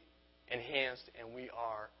 will be enhanced and we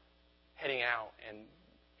are heading out and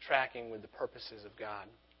tracking with the purposes of God.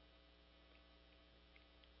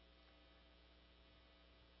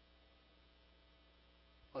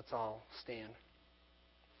 Let's all stand.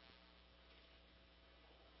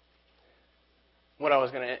 What I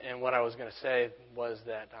was going to say was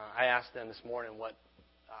that I asked them this morning what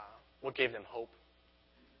gave them hope.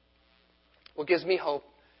 What gives me hope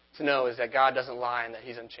to know is that God doesn't lie and that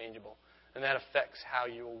He's unchangeable, and that affects how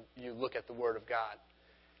you look at the Word of God.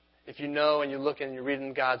 If you know and you look and you're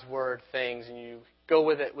reading God's Word things and you go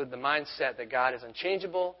with it with the mindset that God is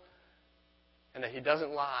unchangeable and that He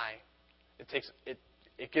doesn't lie,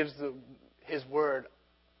 it gives His Word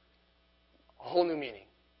a whole new meaning.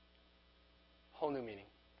 Whole new meaning.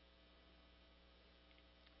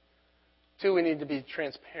 2, we need to be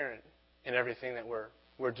transparent in everything that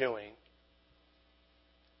we're doing.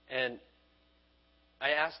 And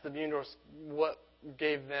I asked the Buendorfs what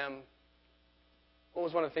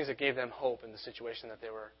was one of the things that gave them hope in the situation that they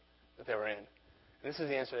were in. And this is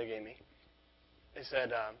the answer they gave me. They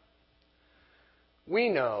said, we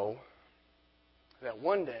know that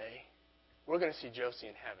one day we're going to see Josie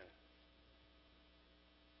in heaven.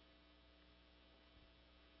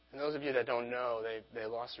 And those of you that don't know, they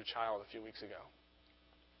lost their child a few weeks ago.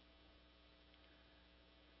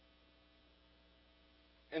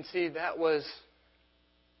 And see,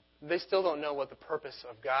 they still don't know what the purpose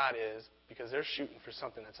of God is because they're shooting for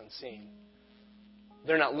something that's unseen.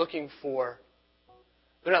 They're not looking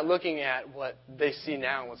at what they see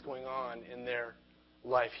now and what's going on in their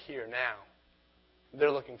life here now.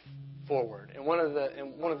 They're looking forward. And one of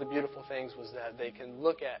the beautiful things was that they can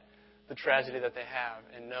look at the tragedy that they have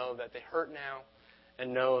and know that they hurt now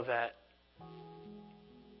and know that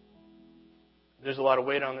there's a lot of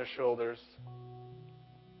weight on their shoulders.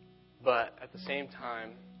 But at the same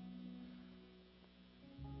time,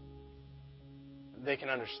 they can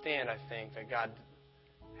understand, I think, that God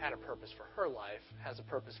had a purpose for her life, has a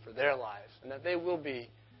purpose for their lives, and that they will be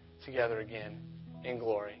together again in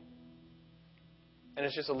glory. And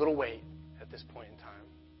it's just a little wait at this point in time.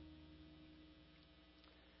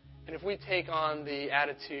 And if we take on the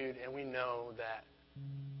attitude and we know that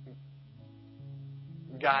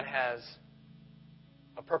God has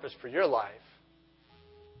a purpose for your life,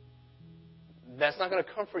 that's not going to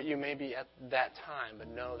comfort you maybe at that time, but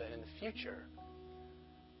know that in the future,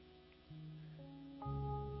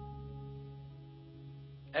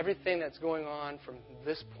 everything that's going on from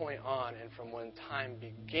this point on and from when time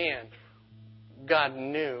began, God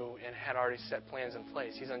knew and had already set plans in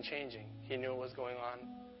place. He's unchanging. He knew what was going on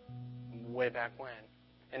way back when.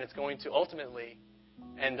 And it's going to ultimately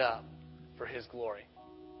end up for His glory.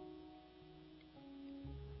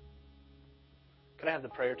 Could I have the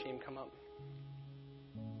prayer team come up?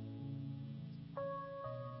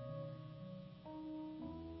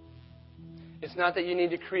 It's not that you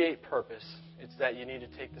need to create purpose. It's that you need to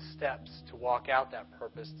take the steps to walk out that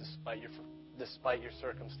purpose despite your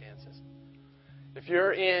circumstances. If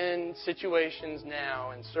you're in situations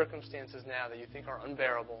now and circumstances now that you think are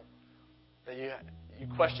unbearable, that you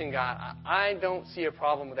question God, I don't see a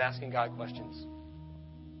problem with asking God questions.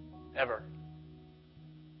 Ever.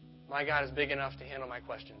 My God is big enough to handle my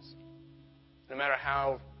questions. No matter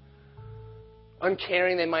how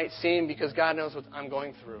uncaring they might seem, because God knows what I'm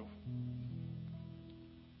going through.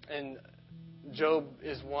 And Job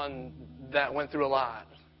is one that went through a lot.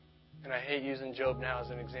 And I hate using Job now as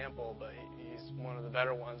an example, but he's one of the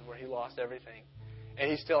better ones where he lost everything. And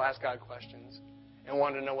he still asked God questions and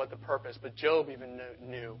wanted to know what the purpose. But Job even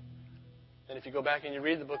knew. And if you go back and you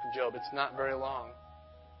read the book of Job, it's not very long.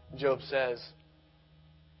 Job says,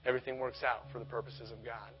 everything works out for the purposes of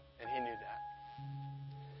God. And he knew that.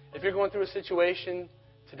 If you're going through a situation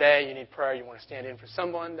today, you need prayer, you want to stand in for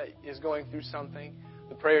someone that is going through something,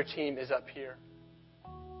 the prayer team is up here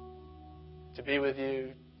to be with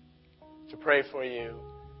you, to pray for you,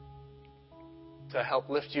 to help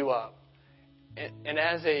lift you up. And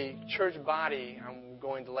as a church body, I'm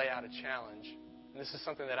going to lay out a challenge. And this is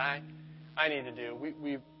something that I need to do.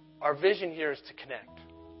 Our vision here is to connect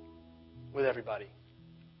with everybody.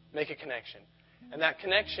 Make a connection. And that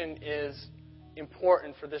connection is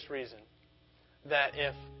important for this reason. That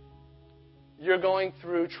if you're going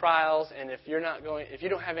through trials and if you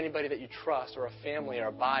don't have anybody that you trust or a family or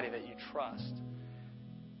a body that you trust,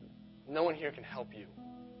 no one here can help you.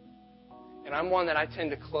 And I'm one that I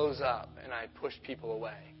tend to close up and I push people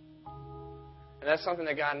away. And that's something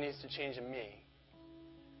that God needs to change in me.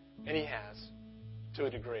 And He has, to a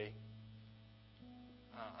degree.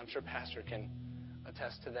 I'm sure Pastor can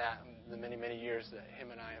attest to that in the many, many years that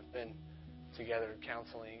him and I have been together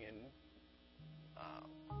counseling and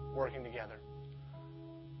working together.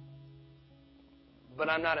 But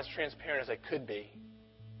I'm not as transparent as I could be.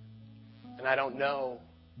 And I don't know.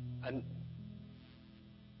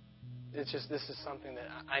 It's just this is something that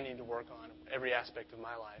I need to work on every aspect of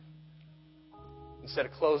my life. Instead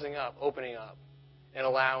of closing up, opening up, and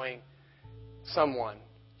allowing someone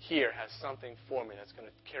here has something for me that's going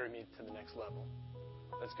to carry me to the next level,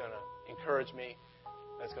 that's going to encourage me,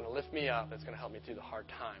 that's going to lift me up, that's going to help me through the hard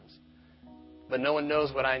times. But no one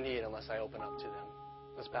knows what I need unless I open up to them.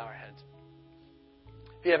 Let's bow our heads.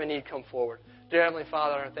 If you have a need, come forward. Dear Heavenly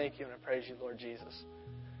Father, I thank you and I praise you, Lord Jesus,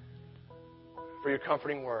 for your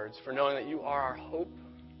comforting words, for knowing that you are our hope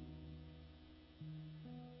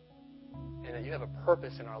and that you have a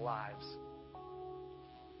purpose in our lives.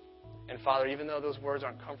 And Father, even though those words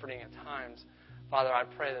aren't comforting at times, Father, I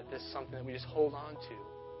pray that this is something that we just hold on to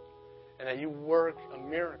and that you work a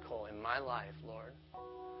miracle in my life, Lord,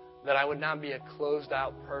 that I would not be a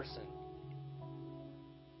closed-out person.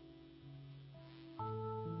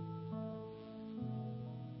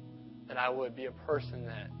 That I would be a person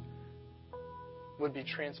that would be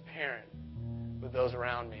transparent with those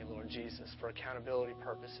around me, Lord Jesus, for accountability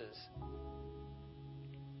purposes.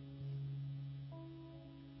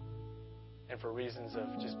 And for reasons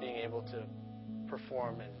of just being able to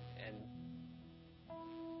perform and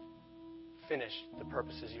finish the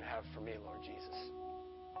purposes you have for me, Lord Jesus.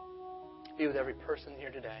 Be with every person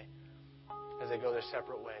here today as they go their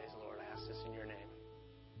separate ways, Lord. I ask this in your name.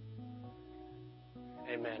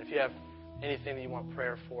 Amen. If you have anything that you want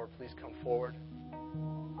prayer for, please come forward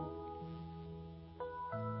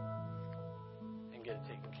and get it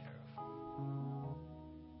taken care of.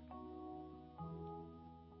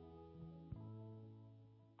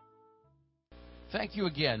 Thank you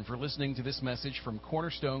again for listening to this message from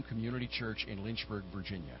Cornerstone Community Church in Lynchburg,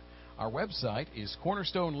 Virginia. Our website is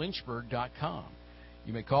cornerstonelynchburg.com.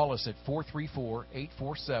 You may call us at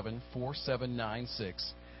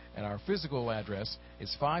 434-847-4796, and our physical address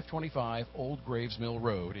is 525 Old Graves Mill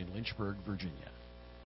Road in Lynchburg, Virginia.